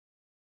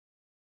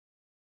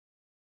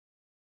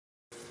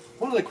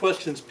One of the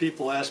questions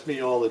people ask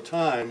me all the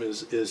time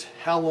is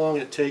how long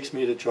it takes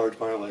me to charge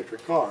my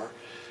electric car.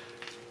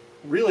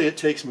 Really, it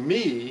takes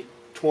me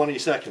 20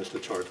 seconds to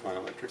charge my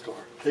electric car.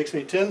 It takes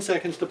me 10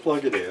 seconds to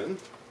plug it in.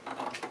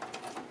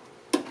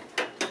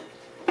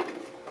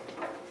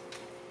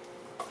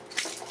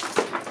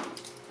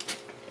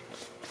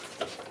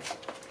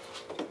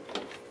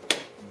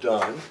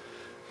 Done.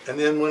 And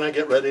then when I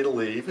get ready to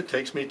leave, it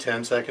takes me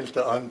 10 seconds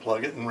to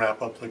unplug it and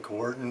wrap up the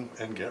cord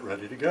and get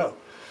ready to go.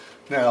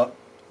 Now,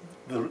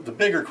 the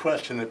bigger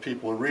question that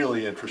people are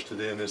really interested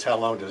in is how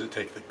long does it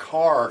take the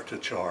car to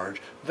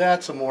charge?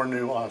 That's a more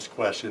nuanced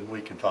question. We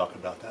can talk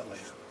about that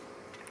later.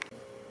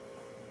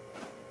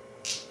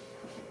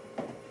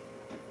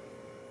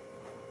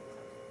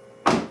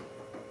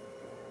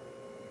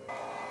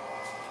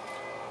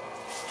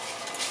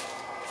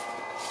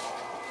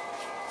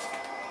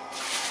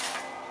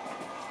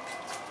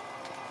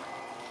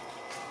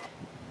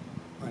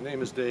 My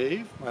name is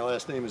Dave. My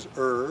last name is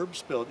Erb,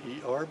 spelled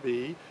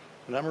E-R-B,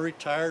 and I'm a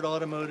retired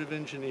automotive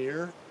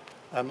engineer.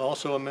 I'm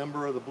also a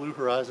member of the Blue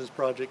Horizons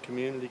Project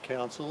Community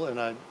Council, and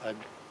I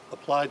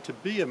applied to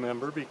be a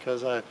member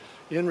because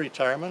in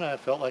retirement I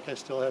felt like I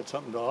still had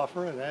something to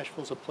offer, and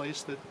Asheville's a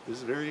place that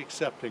is very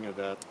accepting of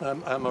that.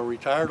 I'm a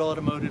retired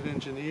automotive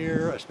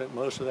engineer. I spent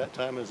most of that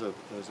time as a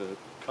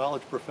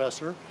college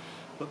professor,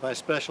 but my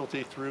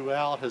specialty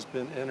throughout has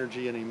been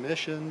energy and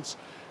emissions,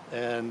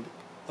 and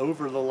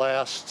over the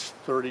last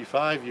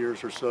 35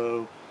 years or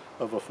so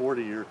of a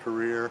 40-year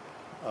career,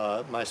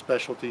 my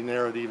specialty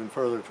narrowed even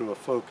further to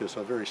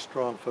a very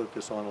strong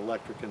focus on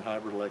electric and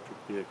hybrid electric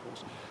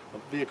vehicles.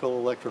 Vehicle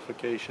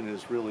electrification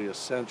is really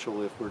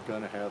essential if we're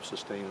going to have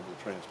sustainable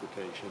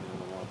transportation in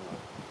the long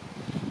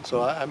run.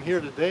 So I'm here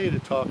today to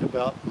talk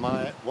about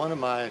one of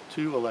my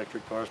two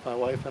electric cars. My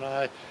wife and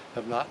I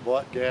have not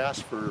bought gas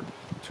for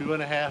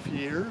 2.5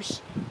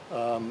 years.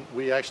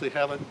 We actually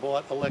haven't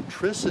bought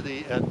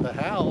electricity at the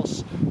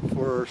house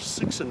for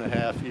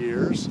 6.5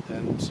 years,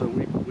 and so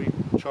we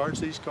charge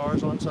these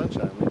cars on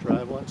sunshine. We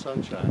drive on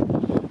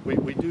sunshine.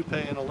 We do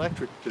pay an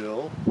electric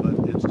bill, but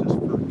it's just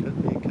for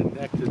being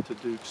connected to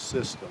Duke's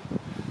system.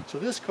 So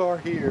this car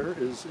here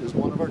is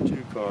one of our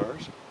two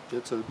cars.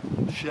 It's a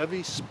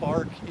Chevy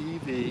Spark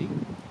Ev.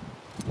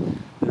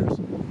 There's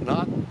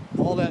not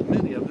all that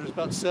many of them. There's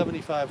about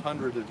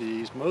 7,500 of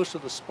these. Most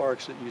of the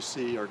Sparks that you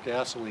see are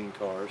gasoline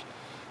cars,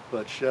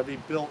 but Chevy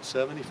built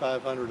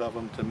 7,500 of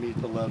them to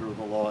meet the letter of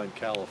the law in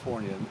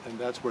California, and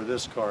that's where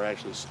this car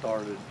actually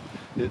started.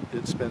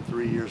 It spent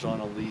 3 years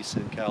on a lease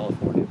in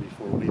California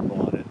before we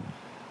bought it.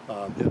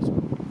 It's a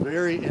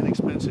very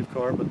inexpensive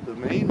car, but the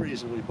main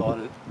reason we bought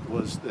it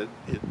was that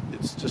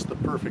it's just the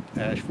perfect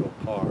Asheville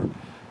car.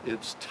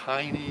 It's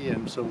tiny,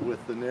 and so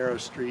with the narrow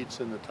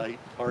streets and the tight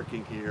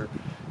parking here,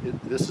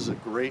 this is a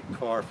great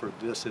car for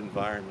this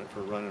environment,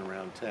 for running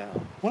around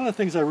town. One of the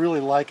things I really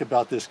like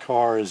about this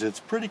car is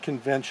it's pretty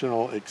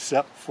conventional,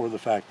 except for the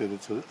fact that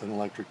it's an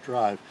electric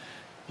drive.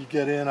 You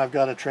get in, I've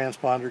got a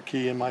transponder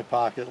key in my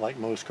pocket like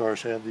most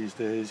cars have these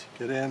days.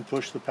 You get in,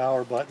 push the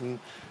power button,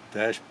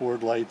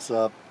 dashboard lights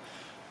up,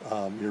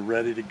 you're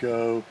ready to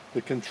go.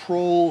 The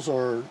controls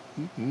are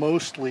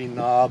mostly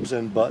knobs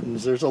and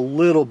buttons. There's a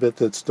little bit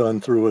that's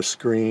done through a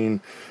screen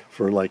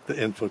for like the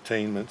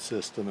infotainment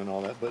system and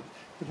all that, but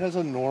it has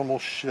a normal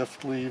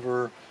shift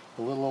lever,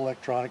 a little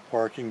electronic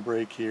parking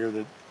brake here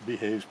that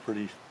behaves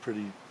pretty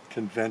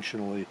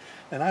conventionally,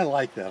 and I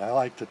like that. I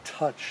like to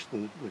touch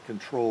the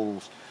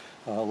controls.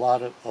 A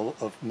lot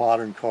of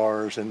modern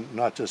cars, and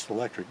not just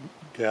electric,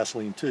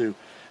 gasoline too,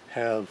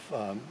 have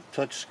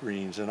touch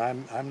screens, and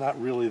I'm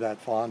not really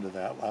that fond of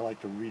that. I like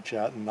to reach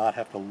out and not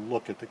have to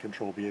look at the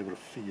control, be able to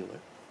feel it.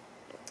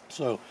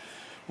 So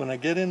when I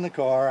get in the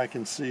car, I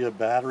can see a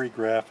battery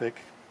graphic,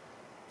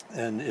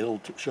 and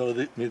it'll show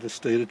me the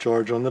state of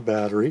charge on the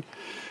battery,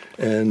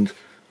 and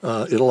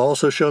it'll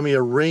also show me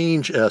a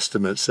range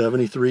estimate.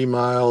 73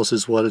 miles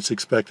is what it's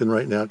expecting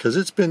right now, because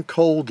it's been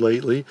cold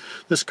lately.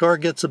 This car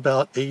gets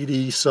about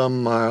 80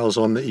 some miles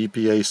on the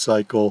EPA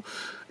cycle.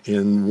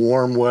 In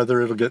warm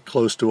weather, it'll get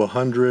close to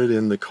 100.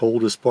 In the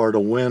coldest part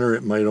of winter,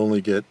 it might only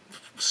get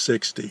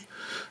 60.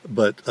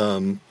 But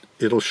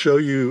it'll show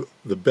you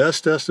the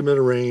best estimate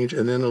of range,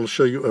 and then it'll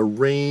show you a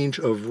range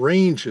of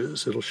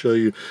ranges. It'll show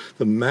you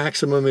the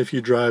maximum if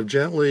you drive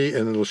gently,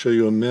 and it'll show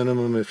you a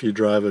minimum if you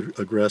drive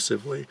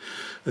aggressively.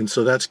 And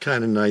so that's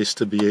kind of nice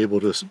to be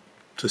able to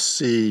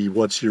see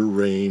what's your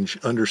range,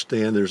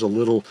 understand there's a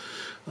little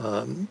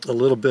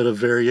bit of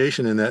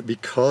variation in that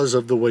because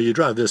of the way you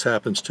drive. This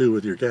happens too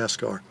with your gas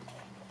car.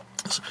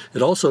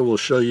 It also will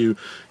show you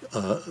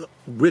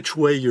which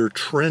way you're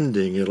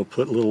trending. It'll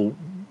put little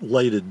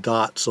lighted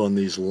dots on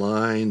these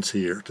lines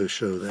here to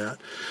show that.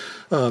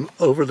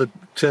 Over the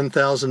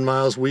 10,000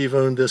 miles we've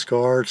owned this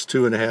car, it's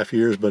 2.5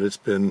 years, but it's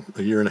been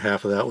 1.5 years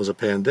of that was a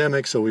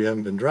pandemic, so we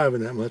haven't been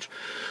driving that much.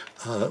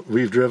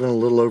 We've driven a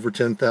little over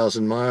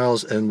 10,000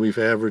 miles, and we've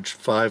averaged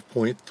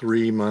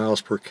 5.3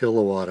 miles per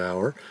kilowatt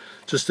hour.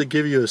 Just to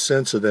give you a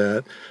sense of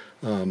that,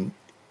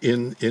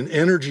 In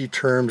energy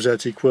terms,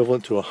 that's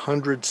equivalent to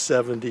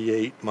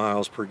 178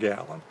 miles per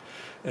gallon.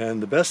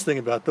 And the best thing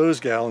about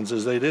those gallons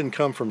is they didn't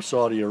come from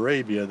Saudi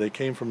Arabia, they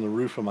came from the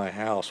roof of my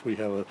house. We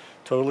have a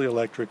totally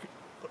electric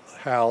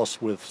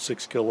house with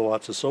 6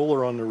 kilowatts of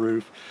solar on the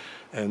roof,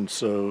 and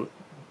so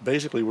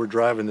basically we're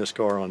driving this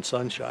car on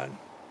sunshine.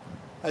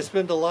 I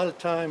spend a lot of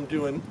time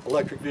doing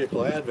electric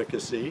vehicle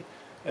advocacy,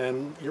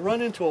 and you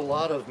run into a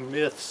lot of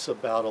myths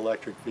about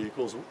electric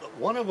vehicles.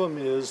 One of them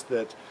is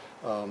that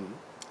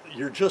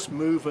you're just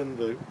moving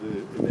the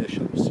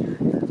emissions.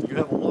 You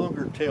have a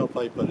longer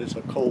tailpipe, but it's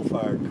a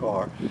coal-fired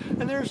car.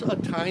 And there's a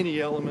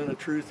tiny element of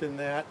truth in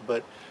that,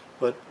 but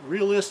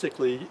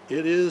realistically,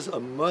 it is a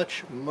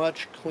much,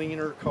 much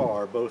cleaner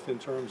car, both in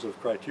terms of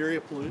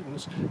criteria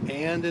pollutants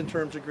and in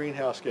terms of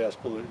greenhouse gas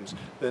pollutants,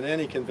 than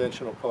any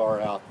conventional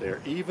car out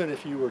there, even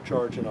if you were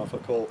charging off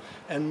of coal.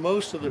 And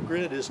most of the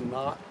grid is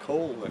not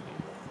coal anymore.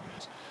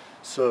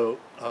 So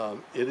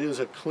it is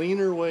a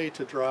cleaner way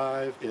to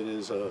drive. It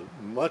is a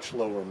much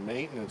lower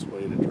maintenance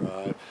way to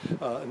drive.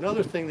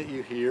 Another thing that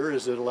you hear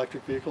is that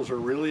electric vehicles are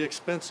really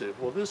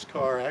expensive. Well, this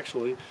car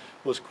actually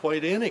was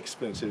quite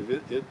inexpensive.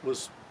 It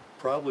was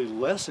probably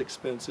less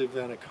expensive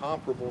than a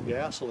comparable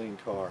gasoline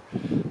car.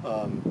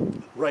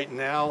 Right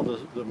now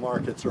the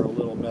markets are a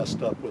little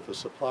messed up with the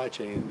supply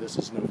chain. This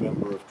is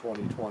November of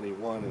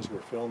 2021 as we're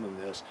filming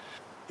this.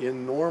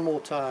 In normal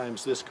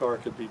times, this car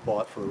could be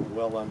bought for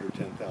well under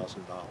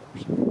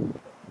 $10,000.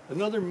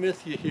 Another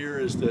myth you hear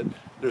is that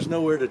there's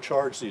nowhere to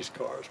charge these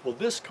cars. Well,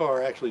 this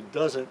car actually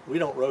doesn't, we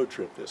don't road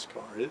trip this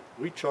car.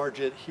 We charge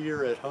it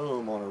here at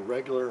home on a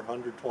regular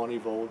 120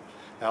 volt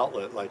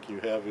outlet like you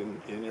have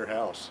in your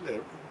house.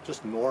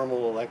 Just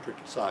normal electric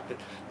socket.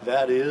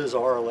 That is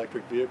our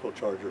electric vehicle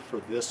charger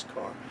for this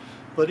car.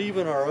 But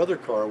even our other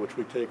car, which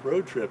we take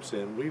road trips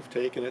in, we've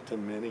taken it to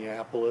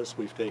Minneapolis,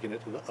 we've taken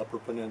it to the Upper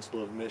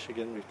Peninsula of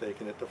Michigan, we've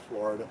taken it to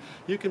Florida.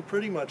 You can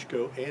pretty much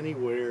go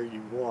anywhere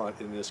you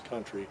want in this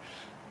country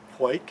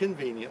quite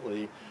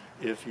conveniently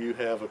if you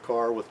have a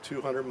car with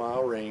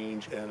 200-mile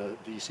range and a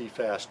DC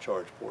fast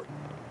charge port.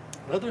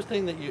 Another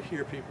thing that you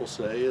hear people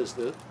say is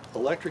that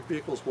electric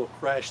vehicles will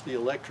crash the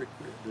electric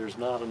grid. There's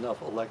not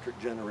enough electric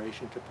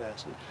generation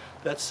capacity.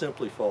 That's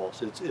simply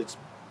false.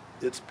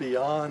 It's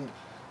beyond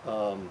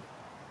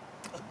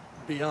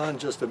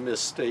just a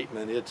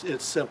misstatement.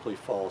 It's simply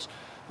false.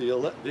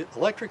 The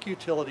electric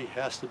utility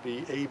has to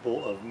be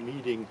able of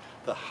meeting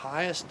the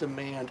highest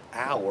demand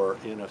hour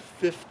in a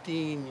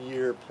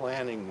 15-year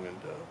planning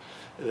window.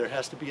 There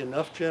has to be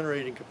enough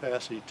generating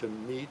capacity to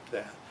meet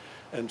that.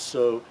 And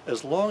so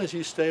as long as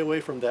you stay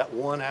away from that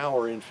 1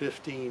 hour in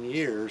 15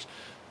 years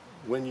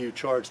when you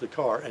charge the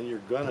car, and you're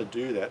going to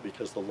do that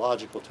because the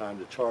logical time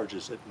to charge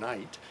is at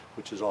night,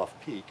 which is off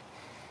peak.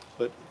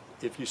 But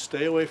if you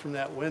stay away from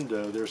that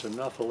window, there's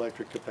enough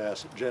electric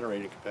capacity,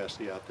 generating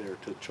capacity out there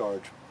to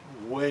charge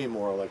way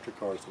more electric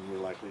cars than you're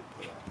likely to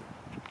put out there.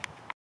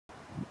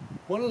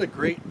 One of the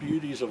great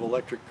beauties of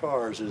electric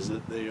cars is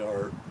that they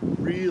are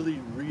really,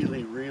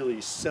 really,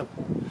 really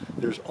simple.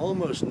 There's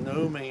almost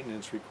no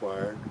maintenance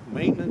required.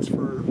 Maintenance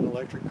for an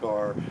electric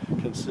car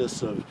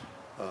consists of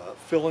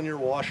filling your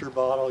washer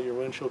bottle, your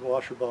windshield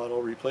washer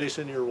bottle,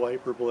 replacing your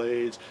wiper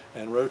blades,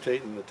 and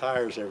rotating the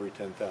tires every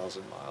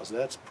 10,000 miles.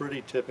 That's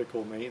pretty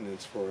typical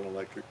maintenance for an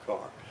electric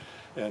car.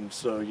 And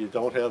so you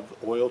don't have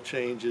oil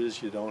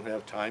changes, you don't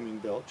have timing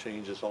belt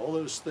changes, all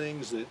those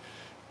things that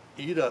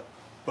eat up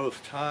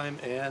both time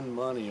and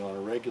money on a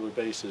regular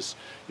basis.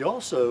 You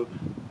also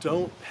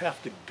don't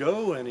have to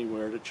go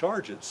anywhere to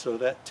charge it. So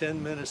that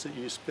 10 minutes that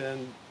you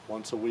spend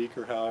once a week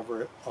or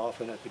however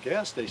often at the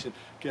gas station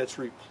gets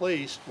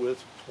replaced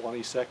with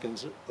 20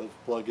 seconds of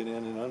plugging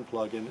in and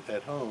unplugging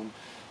at home.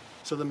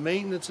 So the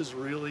maintenance is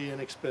really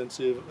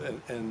inexpensive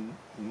and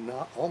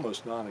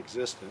almost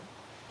non-existent.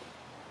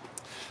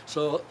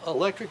 So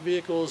electric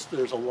vehicles,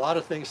 there's a lot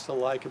of things to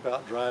like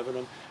about driving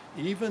them.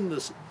 Even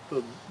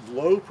the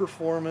low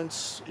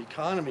performance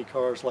economy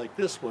cars like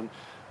this one,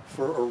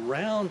 for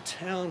around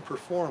town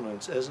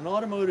performance, as an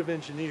automotive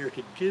engineer,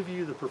 to give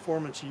you the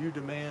performance you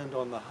demand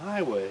on the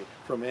highway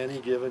from any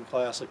given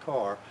class of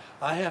car,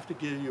 I have to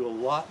give you a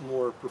lot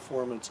more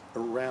performance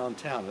around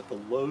town at the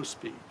low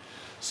speed.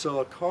 So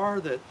a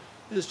car that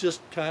is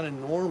just kind of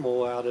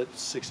normal out at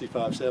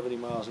 65, 70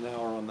 miles an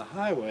hour on the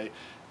highway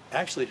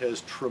actually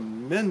has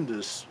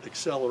tremendous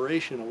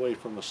acceleration away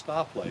from a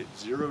stoplight.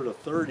 0 to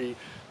 30,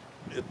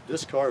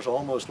 this car is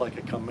almost like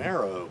a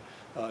Camaro,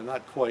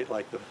 not quite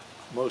like the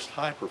most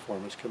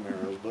high-performance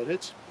Camaros, but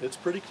it's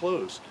pretty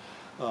close,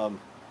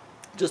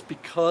 just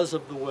because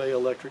of the way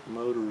electric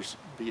motors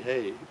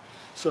behave.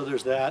 So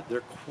there's that.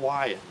 They're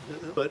quiet.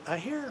 But I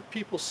hear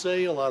people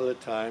say a lot of the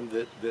time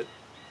that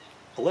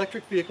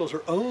electric vehicles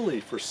are only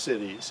for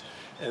cities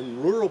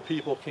and rural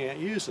people can't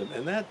use them,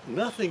 and that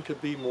nothing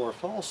could be more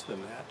false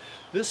than that.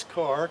 This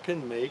car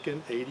can make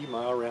an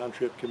 80-mile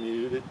round-trip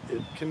commute.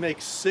 It can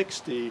make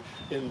 60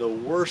 in the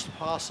worst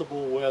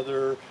possible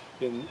weather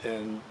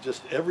and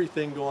just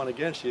everything going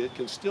against you. It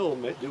can still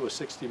do a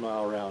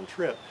 60-mile round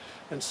trip.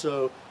 And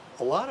so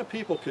a lot of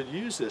people could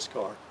use this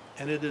car,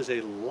 and it is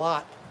a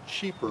lot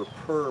cheaper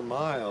per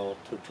mile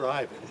to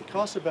drive it. It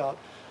costs about,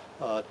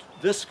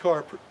 this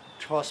car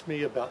cost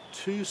me about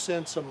 2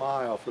 cents a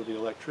mile for the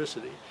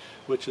electricity,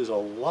 which is a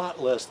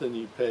lot less than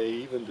you pay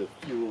even to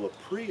fuel a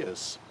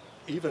Prius,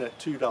 even at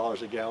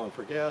 $2 a gallon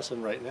for gas,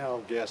 and right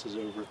now gas is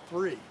over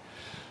 $3.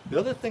 The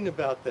other thing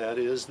about that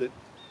is that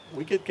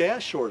we get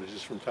gas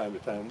shortages from time to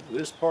time.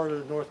 This part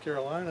of North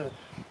Carolina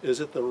is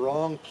at the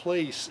wrong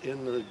place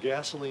in the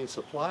gasoline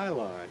supply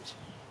lines.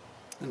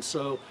 And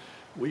so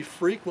we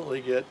frequently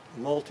get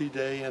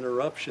multi-day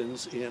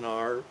interruptions in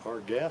our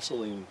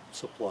gasoline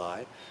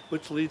supply,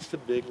 which leads to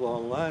big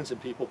long lines, and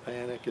people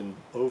panic and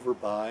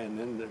overbuy, and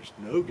then there's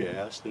no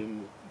gas,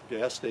 then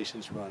gas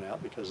stations run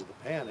out because of the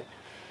panic.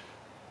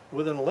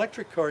 With an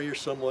electric car, you're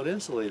somewhat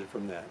insulated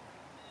from that.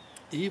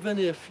 Even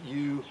if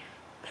you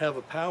have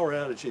a power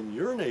outage in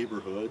your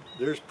neighborhood,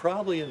 there's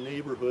probably a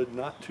neighborhood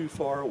not too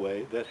far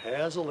away that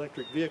has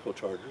electric vehicle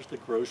chargers. The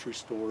grocery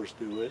stores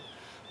do it,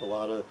 a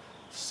lot of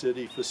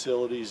city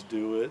facilities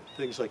do it,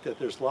 things like that.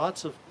 There's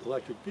lots of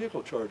electric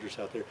vehicle chargers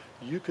out there.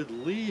 You could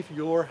leave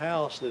your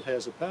house that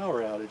has a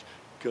power outage,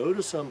 go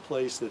to some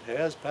place that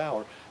has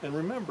power, and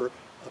remember,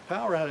 a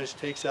power outage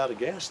takes out a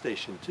gas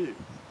station too.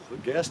 A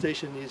gas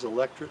station needs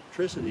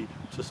electricity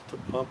just to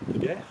pump the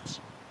gas.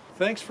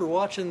 Thanks for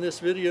watching this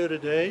video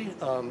today.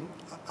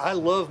 I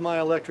love my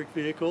electric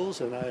vehicles,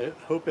 and I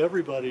hope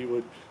everybody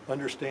would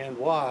understand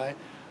why.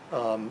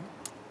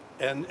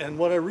 And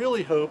what I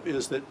really hope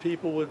is that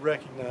people would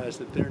recognize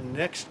that their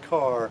next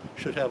car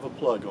should have a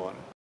plug on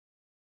it.